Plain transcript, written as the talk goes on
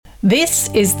This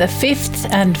is the fifth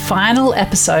and final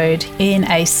episode in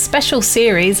a special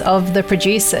series of The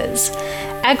Producers.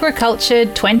 Agriculture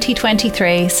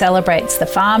 2023 celebrates the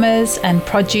farmers and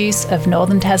produce of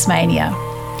northern Tasmania.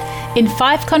 In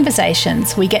 5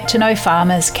 conversations, we get to know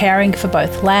farmers caring for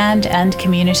both land and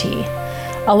community.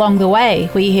 Along the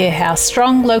way, we hear how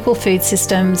strong local food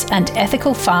systems and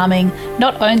ethical farming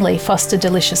not only foster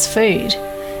delicious food,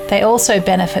 they also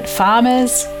benefit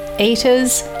farmers,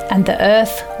 eaters, and the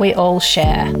earth we all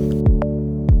share.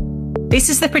 This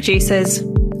is The Producers.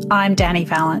 I'm Danny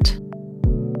Vallant.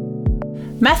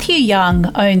 Matthew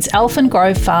Young owns Elphin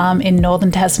Grove Farm in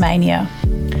northern Tasmania.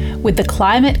 With the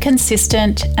climate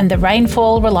consistent and the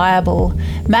rainfall reliable,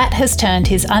 Matt has turned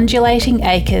his undulating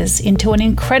acres into an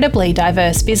incredibly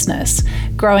diverse business,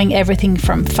 growing everything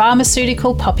from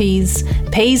pharmaceutical poppies,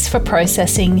 peas for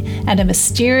processing, and a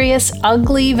mysterious,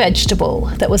 ugly vegetable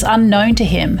that was unknown to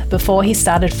him before he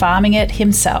started farming it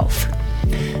himself.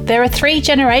 There are 3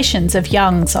 generations of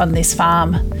Youngs on this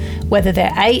farm. Whether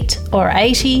they're 8 or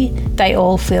 80, they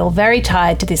all feel very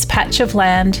tied to this patch of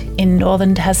land in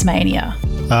northern Tasmania.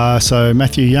 So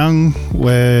Matthew Young,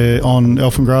 we're on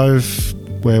Elphin Grove,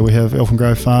 where we have Elphin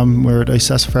Grove Farm. We're at East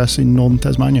Sassafras in northern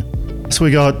Tasmania. So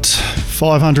we got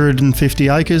 550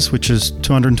 acres, which is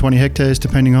 220 hectares,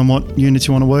 depending on what units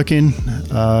you want to work in.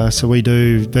 So we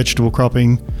do vegetable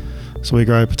cropping. So we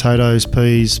grow potatoes,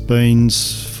 peas,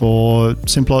 beans for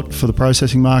Simplot for the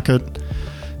processing market,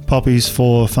 poppies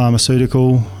for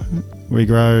pharmaceutical. We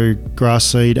grow grass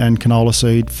seed and canola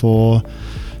seed for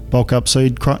bulk up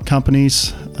seed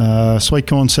companies, sweet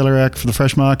corn, celeriac for the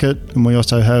fresh market, and we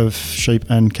also have sheep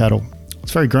and cattle.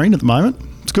 It's very green at the moment.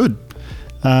 It's good.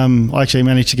 I actually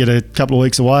managed to get a couple of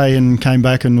weeks away and came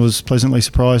back and was pleasantly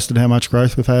surprised at how much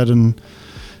growth we've had and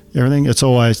everything. It's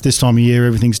always this time of year,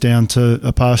 everything's down to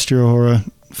a pasture or a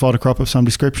fodder crop of some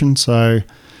description. So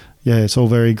yeah, it's all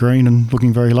very green and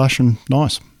looking very lush and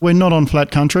nice. We're not on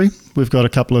flat country. We've got a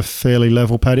couple of fairly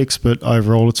level paddocks, but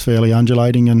overall it's fairly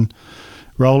undulating and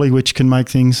rolly, which can make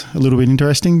things a little bit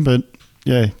interesting, but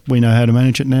yeah, we know how to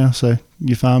manage it now, so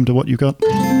you farm to what you've got.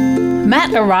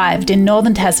 Matt arrived in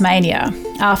northern Tasmania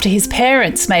after his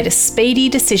parents made a speedy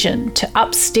decision to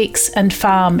up sticks and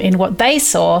farm in what they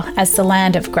saw as the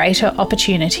land of greater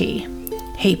opportunity.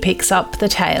 He picks up the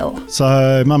tale.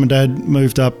 So Mum and Dad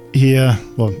moved up here,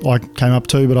 well, I came up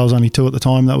too, but I was only 2 at the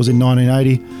time. That was in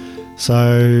 1980.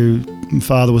 So my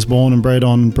father was born and bred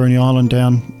on Bruny Island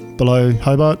down below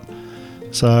Hobart.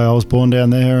 So I was born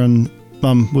down there, and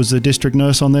Mum was the district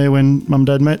nurse on there when Mum and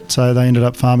Dad met, so they ended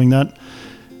up farming that.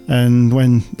 And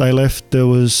when they left, there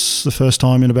was the first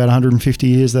time in about 150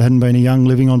 years there hadn't been a young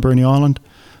living on Bruny Island.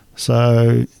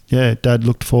 So yeah, Dad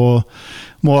looked for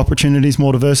more opportunities,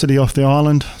 more diversity off the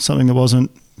island, something that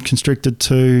wasn't constricted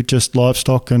to just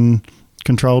livestock and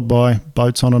controlled by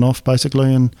boats on and off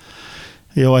basically. And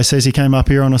he always says he came up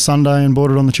here on a Sunday and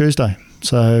bought it on the Tuesday.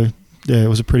 So yeah, it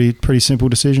was a pretty simple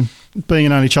decision. Being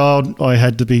an only child, I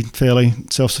had to be fairly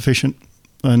self-sufficient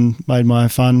and made my own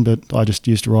fun, but I just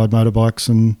used to ride motorbikes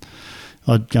and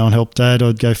I'd go and help Dad,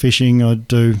 I'd go fishing, I'd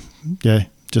do, yeah,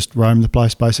 just roam the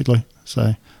place basically.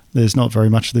 So there's not very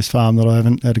much of this farm that I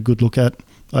haven't had a good look at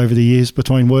over the years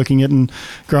between working it and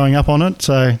growing up on it.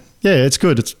 So yeah, it's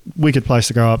good. It's a wicked place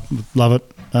to grow up. Love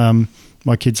it.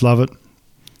 My kids love it.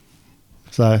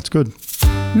 So it's good.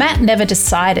 Matt never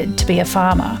decided to be a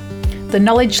farmer. The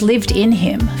knowledge lived in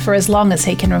him for as long as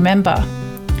he can remember.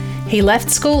 He left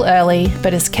school early,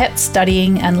 but has kept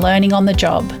studying and learning on the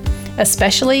job,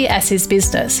 especially as his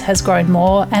business has grown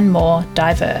more and more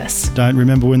diverse. Don't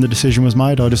remember when the decision was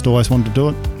made. I just always wanted to do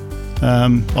it.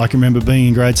 I can remember being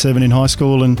in grade 7 in high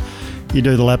school, and you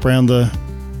do the lap around the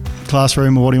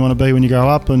classroom of what do you want to be when you grow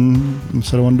up, and I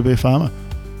said I wanted to be a farmer.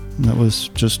 And that was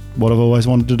just what I've always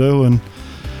wanted to do. And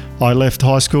I left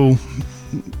high school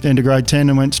end of grade 10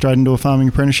 and went straight into a farming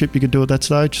apprenticeship you could do at that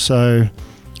stage. So,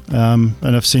 and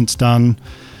I've since done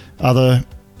other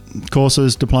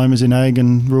courses, diplomas in ag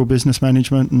and rural business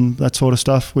management and that sort of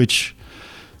stuff, which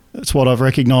it's what I've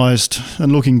recognised.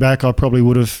 And looking back, I probably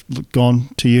would have gone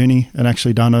to uni and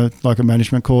actually done a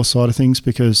management course side of things,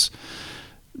 because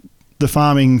the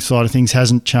farming side of things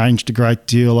hasn't changed a great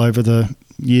deal over the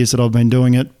years that I've been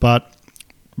doing it, but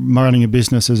running a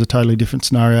business is a totally different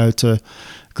scenario to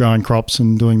growing crops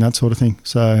and doing that sort of thing.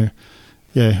 So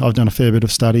yeah, I've done a fair bit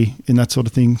of study in that sort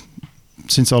of thing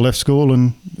since I left school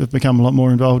and have become a lot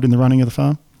more involved in the running of the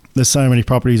farm. There's so many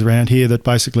properties around here that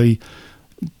basically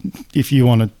if you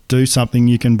want to do something,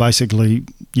 you can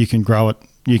grow it,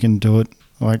 you can do it.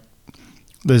 Like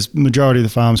there's majority of the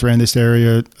farms around this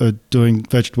area are doing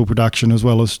vegetable production as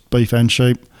well as beef and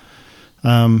sheep.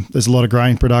 There's a lot of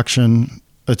grain production.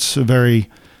 it's a very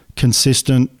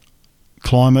consistent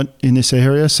climate in this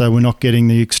area, so we're not getting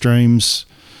the extremes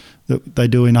that they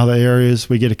do in other areas.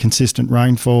 We get a consistent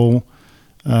rainfall.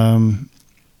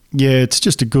 It's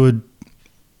just a good,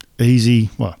 easy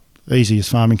as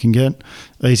farming can get,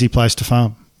 easy place to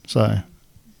farm. So,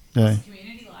 yeah. What's the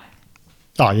community like?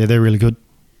 Oh, yeah, they're really good.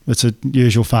 It's a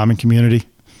usual farming community.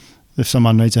 If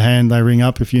someone needs a hand, they ring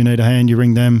up. If you need a hand, you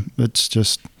ring them. It's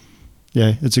just,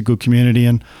 it's a good community.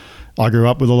 And I grew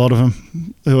up with a lot of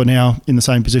them who are now in the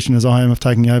same position as I am of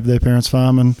taking over their parents'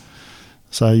 farm. And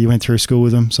so you went through school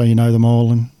with them, so you know them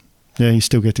all. And, you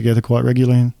still get together quite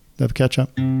regularly and have a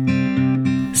catch-up.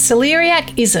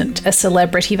 Celeriac isn't a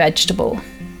celebrity vegetable.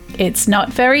 It's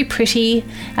not very pretty,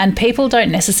 and people don't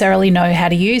necessarily know how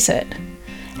to use it.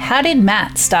 How did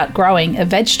Matt start growing a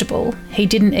vegetable he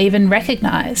didn't even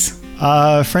recognise?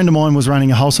 A friend of mine was running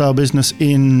a wholesale business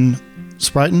in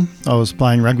Sprayton. I was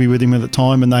playing rugby with him at the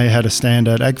time, and they had a stand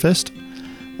at AgFest.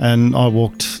 And I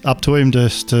walked up to him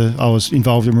I was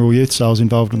involved in rural youth, so I was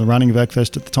involved in the running of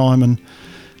AgFest at the time, and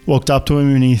walked up to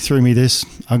him and he threw me this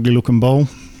ugly looking bowl.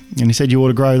 And he said, "You ought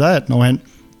to grow that." And I went,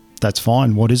 "That's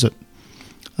fine. What is it?"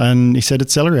 And he said,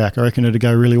 "It's celeriac. I reckon it'd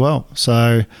go really well."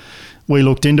 So we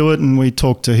looked into it and we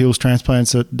talked to Hills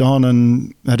Transplants at Don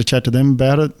and had a chat to them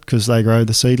about it because they grow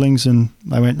the seedlings, and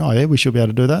they went, "Oh yeah, we should be able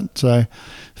to do that." So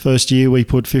first year we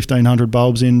put 1,500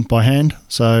 bulbs in by hand.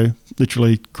 So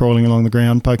literally crawling along the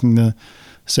ground, poking the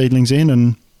seedlings in,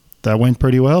 and that went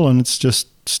pretty well, and it's just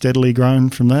steadily grown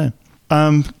from there.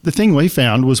 The thing we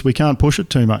found was we can't push it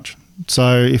too much.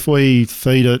 So if we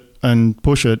feed it and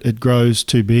push it, it grows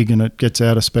too big and it gets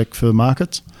out of spec for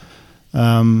markets.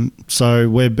 So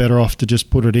we're better off to just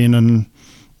put it in and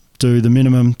do the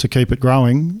minimum to keep it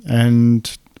growing,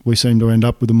 and we seem to end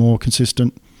up with a more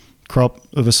consistent crop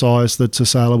of a size that's a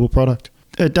saleable product.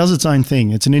 It does its own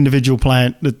thing. It's an individual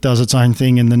plant that does its own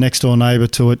thing, and the next door neighbour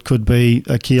to it could be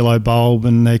a kilo bulb,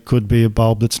 and there could be a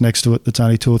bulb that's next to it that's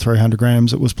only 200 or 300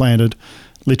 grams. It was planted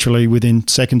literally within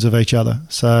seconds of each other.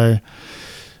 So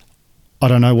I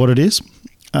don't know what it is.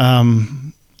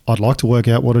 I'd like to work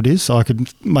out what it is so I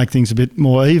could make things a bit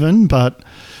more even, but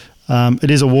it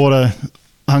is a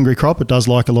water-hungry crop. It does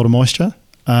like a lot of moisture.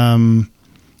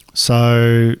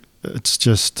 So it's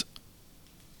just...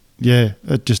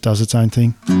 it just does its own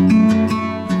thing.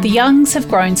 The Youngs have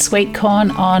grown sweet corn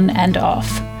on and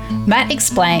off. Matt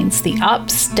explains the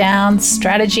ups, downs,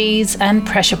 strategies and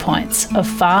pressure points of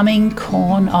farming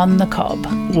corn on the cob.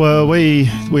 Well, we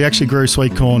actually grew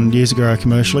sweet corn years ago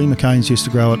commercially. McCain's used to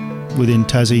grow it within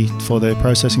Tassie for their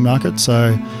processing market.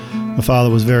 So my father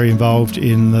was very involved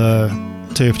in the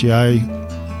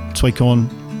TFGA sweet corn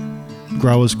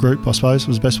growers group, I suppose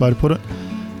was the best way to put it.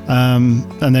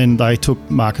 And then they took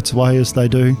markets away, as they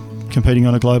do, competing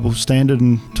on a global standard,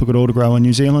 and took it all to grow in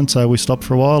New Zealand. So we stopped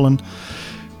for a while, and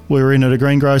we were in at a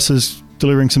greengrocer's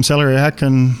delivering some celeriac,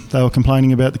 and they were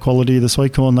complaining about the quality of the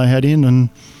sweet corn they had in, and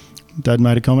Dad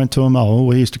made a comment to them, "Oh, well,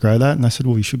 we used to grow that." And they said,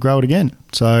 "Well, you should grow it again."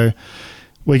 So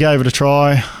we gave it a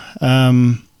try.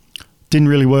 Didn't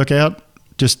really work out,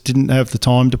 just didn't have the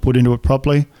time to put into it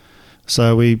properly.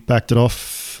 So we backed it off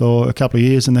for a couple of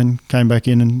years and then came back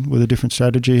in and with a different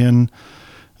strategy, and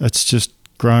it's just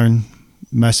grown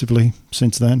massively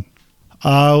since then.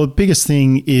 The biggest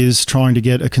thing is trying to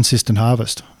get a consistent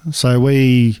harvest. So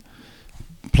we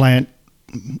plant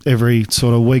every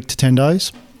sort of week to 10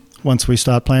 days once we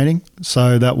start planting.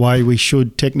 So that way we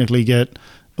should technically get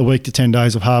a week to 10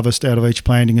 days of harvest out of each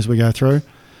planting as we go through.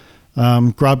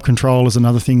 Grub control is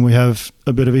another thing we have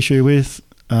a bit of issue with.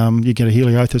 You get a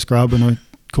Heliothis grub and a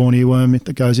corn earworm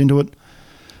that goes into it.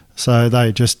 So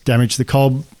they just damage the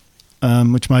cob,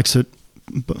 which makes it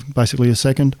basically a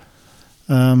second.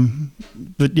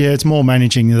 But yeah, it's more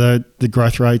managing the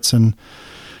growth rates and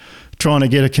trying to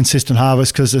get a consistent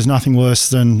harvest, because there's nothing worse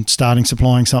than starting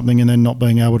supplying something and then not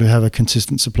being able to have a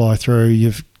consistent supply through.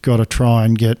 You've got to try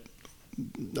and get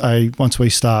once we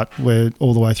start, we're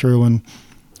all the way through, and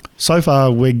so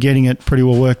far we're getting it pretty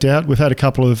well worked out. We've had a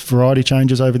couple of variety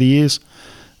changes over the years.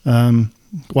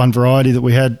 One variety that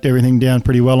we had everything down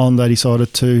pretty well on, they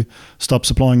decided to stop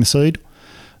supplying the seed.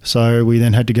 So we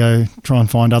then had to go try and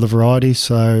find other varieties.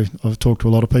 So I've talked to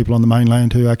a lot of people on the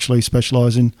mainland who actually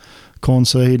specialise in corn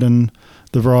seed, and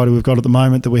the variety we've got at the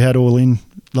moment that we had all in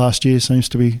last year seems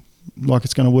to be like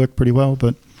it's going to work pretty well.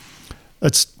 But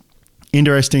it's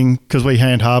interesting because we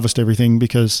hand harvest everything,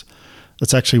 because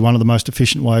it's actually one of the most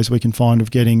efficient ways we can find of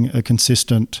getting a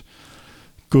consistent,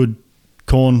 good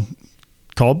corn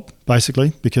cob,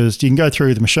 basically, because you can go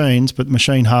through the machines, but the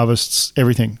machine harvests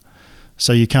everything.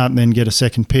 So you can't then get a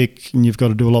second pick, and you've got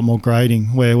to do a lot more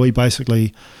grading, where we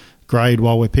basically grade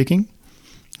while we're picking.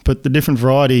 but the different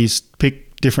varieties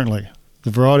pick differently.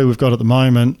 The variety we've got at the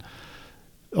moment,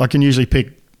 I can usually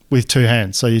pick with two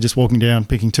hands. So you're just walking down,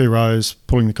 picking 2 rows,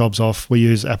 pulling the cobs off. We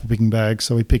use apple picking bags,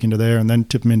 so we pick into there and then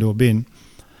tip them into a bin.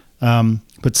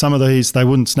 But some of these, they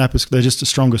wouldn't snap us. They're just a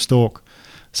stronger stalk.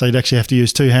 So you'd actually have to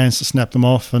use 2 hands to snap them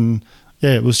off. And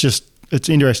yeah, it's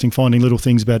interesting finding little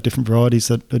things about different varieties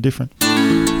that are different.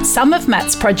 Some of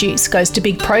Matt's produce goes to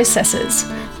big processors,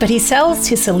 but he sells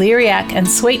his celeriac and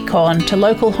sweet corn to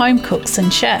local home cooks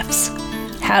and chefs.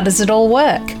 How does it all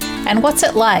work? And what's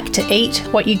it like to eat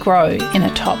what you grow in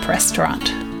a top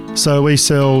restaurant? So we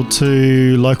sell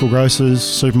to local grocers,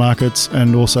 supermarkets,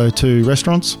 and also to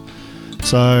restaurants.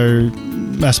 So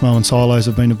Massimo and Silos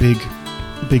have been a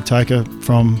big taker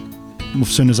from as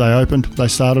soon as they opened. They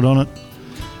started on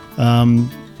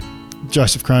it.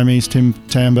 Joseph Cromie's, Tim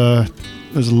Tamba,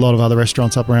 there's a lot of other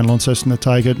restaurants up around Launceston that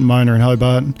take it, Mona in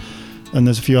Hobart, and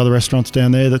there's a few other restaurants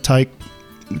down there that take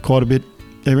quite a bit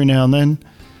every now and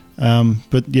then.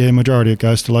 But yeah, majority of it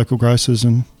goes to local grocers,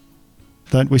 and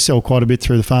we sell quite a bit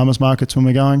through the farmers markets when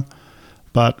we're going,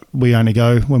 but we only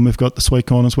go when we've got the sweet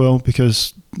corn as well,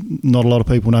 because not a lot of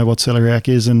people know what celeriac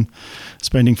is, and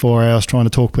spending 4 hours trying to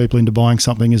talk people into buying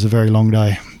something is a very long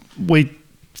day. We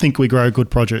think we grow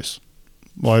good produce.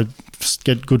 I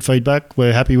get good feedback.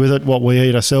 We're happy with it. What we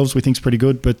eat ourselves we think is pretty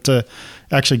good, but to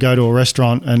actually go to a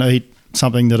restaurant and eat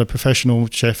something that a professional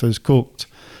chef has cooked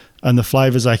and the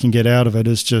flavours they can get out of it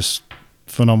is just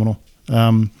phenomenal.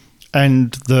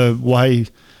 And the way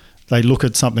they look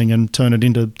at something and turn it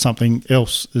into something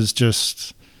else is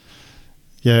just,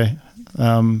 yeah.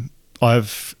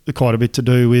 I've quite a bit to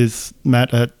do with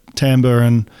Matt at Tamba,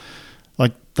 and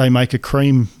like they make a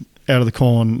cream out of the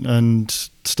corn and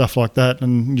stuff like that,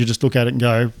 and you just look at it and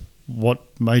go, what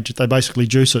made you? They basically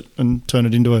juice it and turn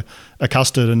it into a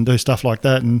custard and do stuff like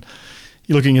that, and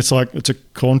you're looking, it's like it's a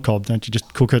corn cob, don't you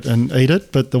just cook it and eat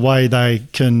it? But the way they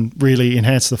can really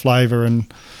enhance the flavour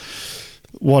and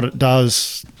what it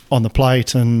does on the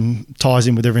plate and ties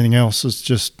in with everything else is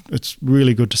just, it's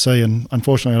really good to see. And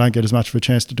unfortunately I don't get as much of a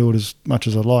chance to do it as much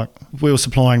as I'd like. We were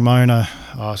supplying Mona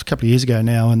it was a couple of years ago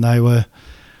now, and they were,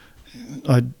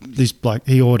 this bloke,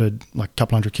 he ordered like a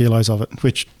couple 100 kilos of it,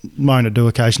 which Mona do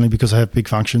occasionally because they have big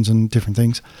functions and different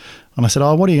things. And I said,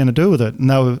 what are you going to do with it? And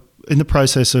they were in the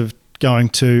process of going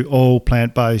to all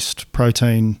plant-based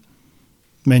protein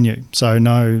menu, so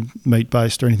no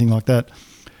meat-based or anything like that.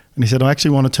 And he said, I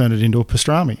actually want to turn it into a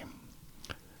pastrami.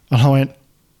 And I went,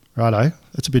 righto,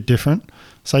 that's a bit different.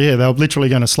 So yeah, they were literally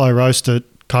going to slow roast it,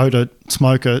 coat it,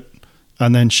 smoke it,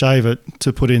 and then shave it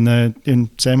to put in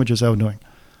sandwiches they were doing.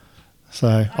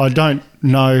 So I don't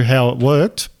know how it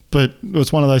worked, but it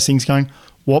was one of those things going,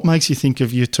 what makes you think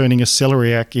of you turning a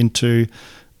celeriac into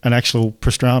an actual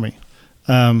pastrami?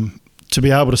 To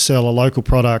be able to sell a local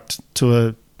product to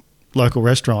a local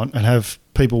restaurant and have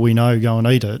people we know go and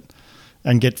eat it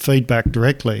and get feedback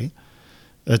directly,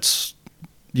 it's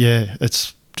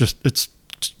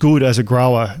good as a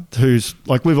grower who's,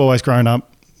 like, we've always grown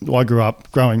up, I grew up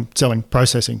selling,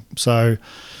 processing. So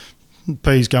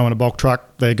peas go in a bulk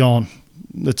truck, they're gone.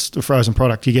 It's a frozen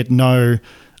product. You get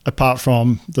apart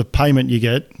from the payment you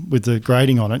get with the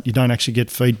grading on it, you don't actually get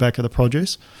feedback of the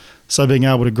produce. So being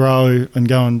able to grow and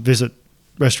go and visit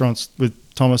restaurants with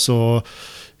Thomas or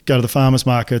go to the farmers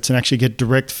markets and actually get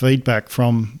direct feedback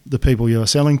from the people you are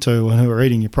selling to and who are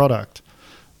eating your product,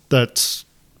 that's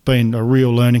been a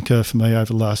real learning curve for me over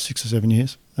the last 6 or 7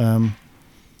 years.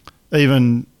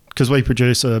 Even because we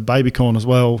produce a baby corn as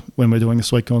well when we're doing the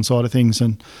sweet corn side of things.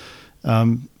 And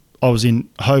I was in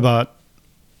Hobart,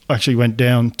 actually went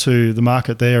down to the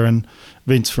market there, and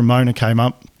Vince from Mona came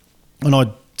up, and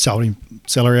I'd sold him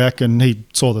celeriac, and he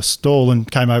saw the stall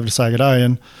and came over to say good day,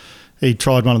 and he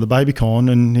tried one of the baby corn,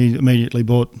 and he immediately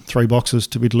bought 3 boxes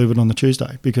to be delivered on the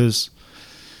Tuesday, because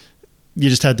you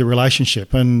just had the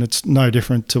relationship. And it's no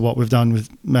different to what we've done with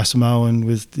Massimo and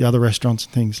with the other restaurants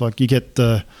and things. Like, you get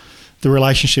the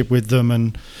relationship with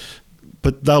them,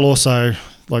 but they'll also,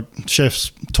 like,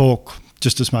 chefs talk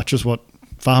just as much as what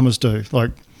farmers do.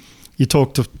 Like, you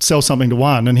talk to sell something to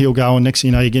one, and he'll go, and next thing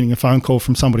you know, you're getting a phone call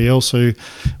from somebody else who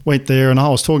went there, and I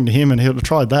was talking to him, and he'll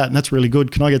tried that, and that's really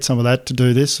good. Can I get some of that to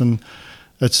do this? And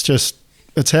it's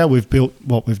how we've built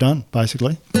what we've done,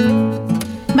 basically.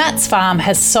 Matt's farm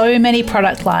has so many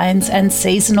product lines and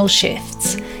seasonal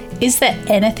shifts. Is there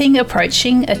anything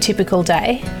approaching a typical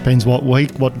day? Depends what week,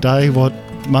 what day, what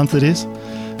month it is.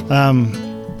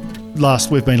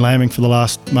 We've been lambing for the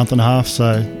last month and a half,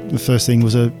 so the first thing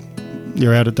was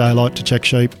you're out at daylight to check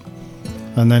sheep,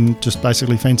 and then just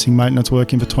basically fencing maintenance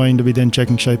work in between to be then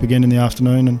checking sheep again in the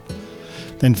afternoon, and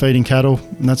then feeding cattle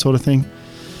and that sort of thing.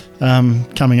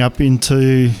 Coming up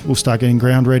we'll start getting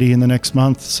ground ready in the next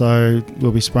month. So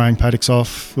we'll be spraying paddocks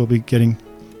off. We'll be getting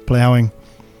ploughing,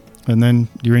 and then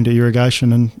you're into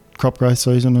irrigation and crop growth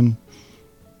season, and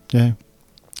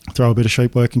throw a bit of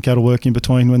sheep work and cattle work in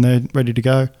between when they're ready to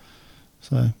go.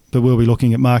 So, but we'll be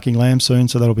looking at marking lambs soon,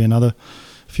 so that'll be another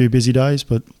few busy days.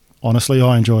 But honestly,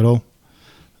 I enjoy it all.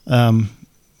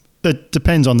 It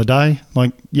depends on the day.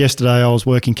 Like yesterday I was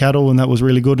working cattle and that was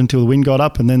really good until the wind got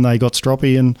up, and then they got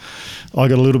stroppy and I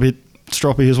got a little bit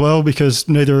stroppy as well because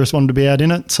neither of us wanted to be out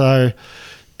in it. So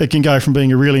it can go from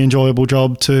being a really enjoyable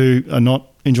job to a not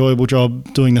enjoyable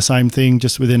job doing the same thing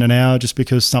just within an hour just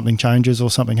because something changes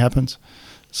or something happens.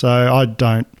 So I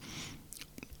don't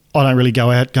really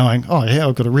go out going, oh yeah,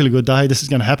 I've got a really good day, this is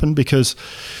going to happen, because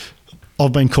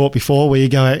I've been caught before where you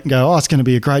go out and go, oh, it's going to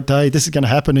be a great day, this is going to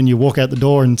happen, and you walk out the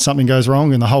door and something goes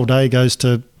wrong and the whole day goes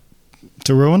to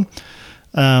ruin.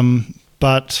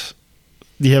 But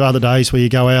you have other days where you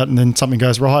go out and then something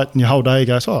goes right and your whole day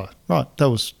goes, oh, right, that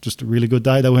was just a really good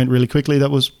day, that went really quickly,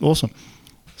 that was awesome.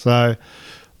 So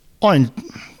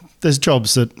there's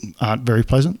jobs that aren't very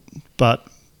pleasant, but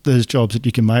there's jobs that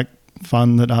you can make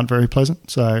fun that aren't very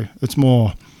pleasant. So it's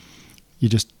more you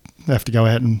just have to go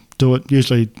out and do it.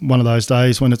 Usually one of those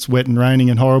days when it's wet and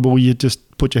raining and horrible, you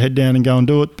just put your head down and go and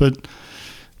do it. But,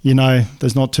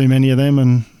 there's not too many of them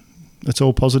and it's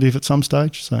all positive at some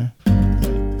stage. So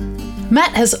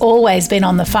Matt has always been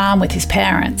on the farm with his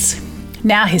parents.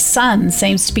 Now his son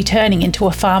seems to be turning into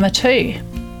a farmer too.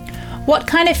 What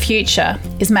kind of future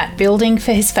is Matt building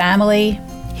for his family,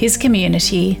 his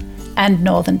community, and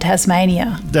northern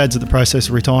Tasmania? Dad's at the process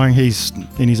of retiring. He's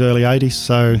in his early 80s,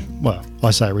 so, well,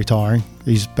 I say retiring.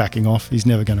 He's backing off. He's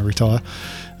never going to retire.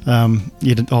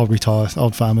 I'll retire.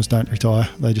 Old farmers don't retire.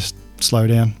 They just slow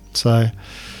down. So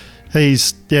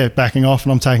he's, backing off,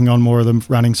 and I'm taking on more of the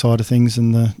running side of things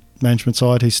and the management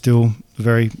side. He's still a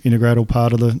very integral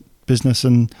part of the business,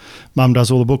 and Mum does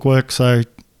all the bookwork. So,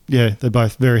 they're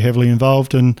both very heavily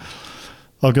involved, and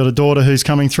I've got a daughter who's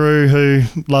coming through who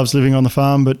loves living on the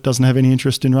farm but doesn't have any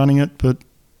interest in running it, but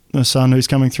a son who's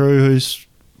coming through who's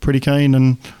pretty keen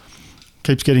and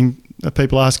keeps getting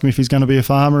people asking him if he's going to be a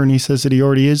farmer, and he says that he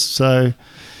already is. So,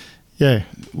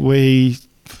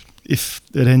 if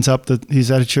it ends up that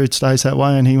his attitude stays that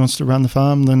way and he wants to run the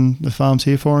farm, then the farm's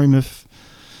here for him. If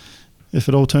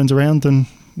it all turns around, then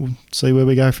we'll see where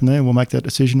we go from there. We'll make that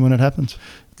decision when it happens.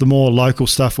 The more local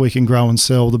stuff we can grow and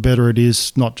sell, the better it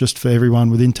is, not just for everyone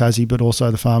within Tassie, but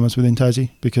also the farmers within Tassie,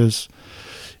 because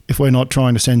if we're not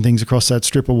trying to send things across that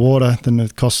strip of water, then the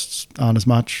costs aren't as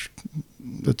much.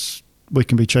 We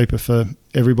can be cheaper for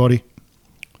everybody.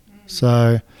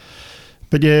 So,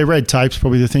 but red tape's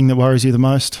probably the thing that worries you the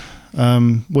most.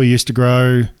 We used to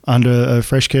grow under a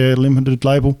Fresh Care Limited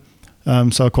label,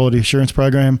 so a quality assurance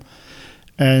program,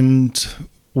 and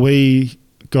we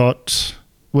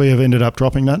have ended up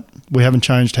dropping that. We haven't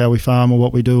changed how we farm or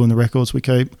what we do and the records we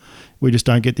keep. We just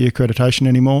don't get the accreditation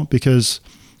anymore because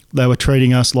they were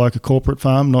treating us like a corporate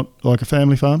farm, not like a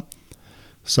family farm.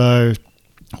 So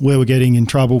we were getting in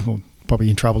trouble, well, probably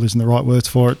in trouble isn't the right words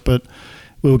for it, but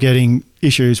we were getting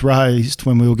issues raised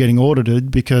when we were getting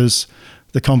audited because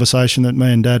the conversation that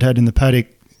me and Dad had in the paddock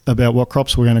about what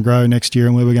crops we're going to grow next year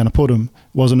and where we're going to put them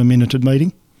wasn't a minuted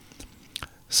meeting.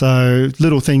 So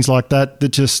little things like that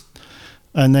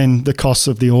and then the costs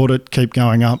of the audit keep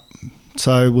going up.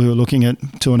 So we were looking at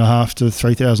 $2,500 to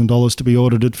 $3,000 to be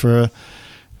audited for a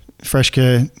Fresh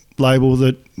Care label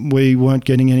that we weren't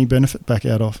getting any benefit back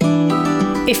out of.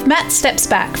 If Matt steps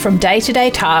back from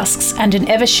day-to-day tasks and an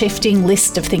ever-shifting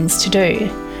list of things to do,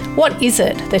 what is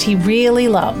it that he really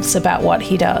loves about what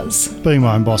he does? Being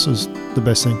my own boss is the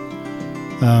best thing.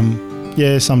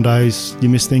 Some days you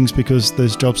miss things because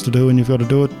there's jobs to do and you've got to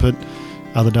do it, but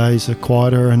other days are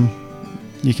quieter and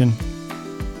you can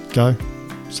go.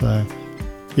 So,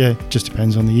 it just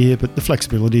depends on the year, but the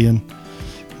flexibility and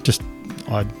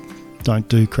I don't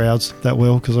do crowds that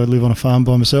well because I live on a farm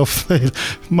by myself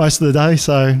most of the day.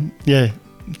 So,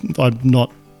 I'm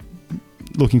not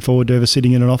looking forward to ever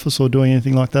sitting in an office or doing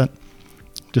anything like that.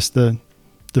 Just the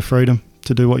freedom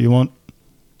to do what you want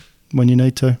when you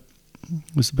need to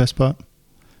was the best part.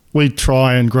 We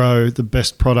try and grow the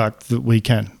best product that we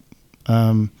can.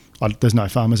 There's no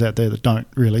farmers out there that don't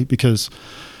really, because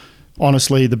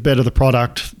honestly, the better the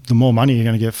product, the more money you're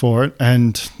going to get for it.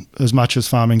 And as much as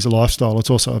farming's a lifestyle, it's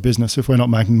also a business. If we're not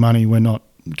making money, we're not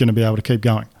going to be able to keep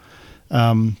going.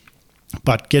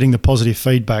 But getting the positive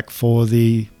feedback for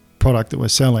the product that we're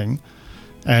selling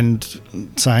and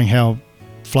saying how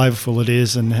flavourful it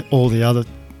is and all the other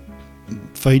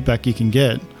feedback you can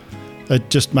get, it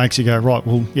just makes you go, right,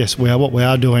 well, yes, what we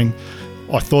are doing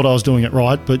I thought I was doing it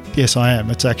right, but yes, I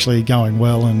am. It's actually going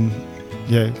well, and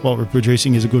what we're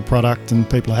producing is a good product and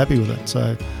people are happy with it.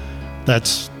 So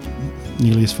that's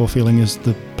nearly as fulfilling as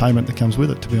the payment that comes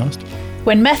with it, to be honest.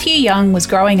 When Matthew Young was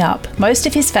growing up, most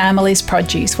of his family's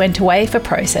produce went away for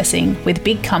processing with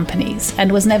big companies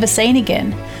and was never seen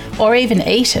again, or even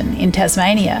eaten in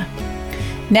Tasmania.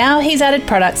 Now he's added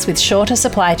products with shorter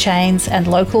supply chains and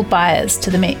local buyers to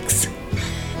the mix.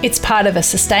 It's part of a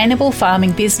sustainable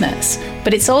farming business,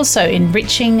 but it's also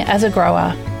enriching as a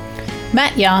grower.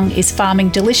 Matt Young is farming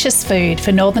delicious food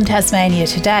for northern Tasmania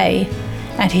today,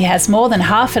 and he has more than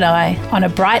half an eye on a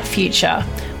bright future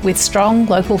with strong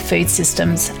local food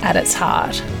systems at its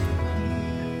heart.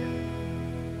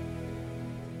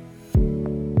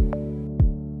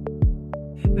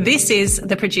 This is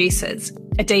The Producers,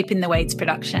 a Deep in the Weeds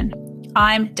production.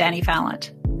 I'm Danny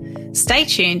Vallant. Stay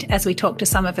tuned as we talk to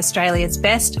some of Australia's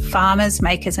best farmers,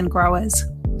 makers and growers.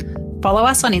 Follow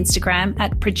us on Instagram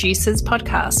at Producers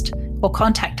Podcast or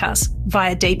contact us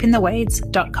via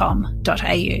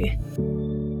deepintheweeds.com.au.